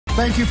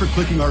Thank you for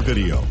clicking our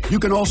video. You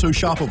can also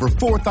shop over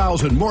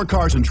 4,000 more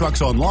cars and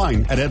trucks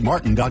online at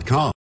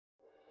edmartin.com.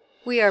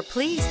 We are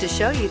pleased to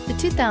show you the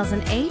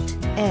 2008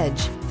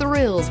 Edge.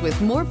 Thrills with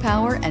more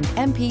power and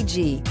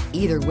MPG.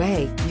 Either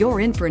way,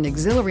 you're in for an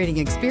exhilarating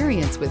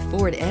experience with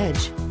Ford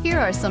Edge. Here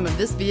are some of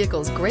this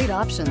vehicle's great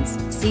options: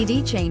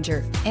 CD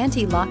changer,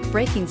 anti-lock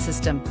braking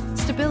system,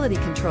 stability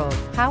control,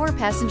 power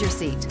passenger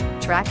seat,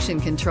 traction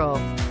control,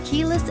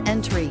 keyless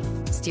entry,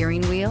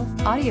 steering wheel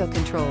audio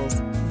controls,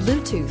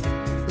 Bluetooth,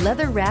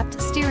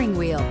 leather-wrapped steering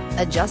wheel,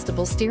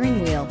 adjustable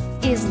steering wheel.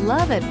 Is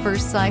love at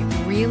first sight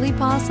really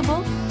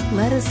possible?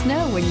 Let us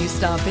know when you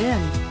stop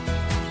in.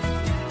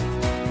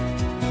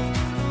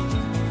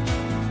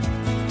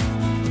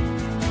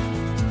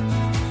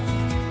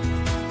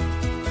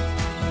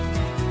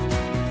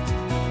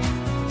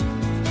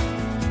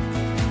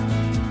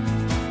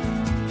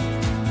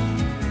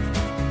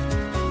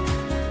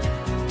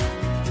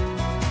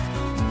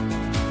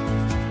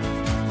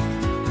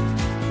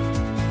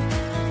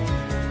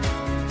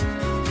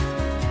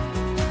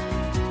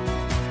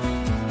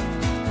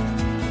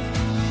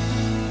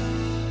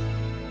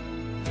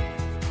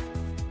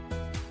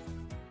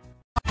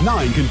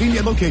 Nine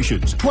convenient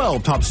locations,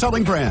 12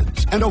 top-selling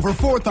brands, and over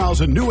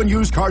 4,000 new and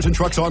used cars and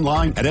trucks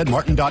online at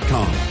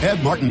edmartin.com.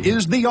 Ed Martin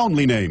is the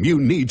only name you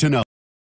need to know.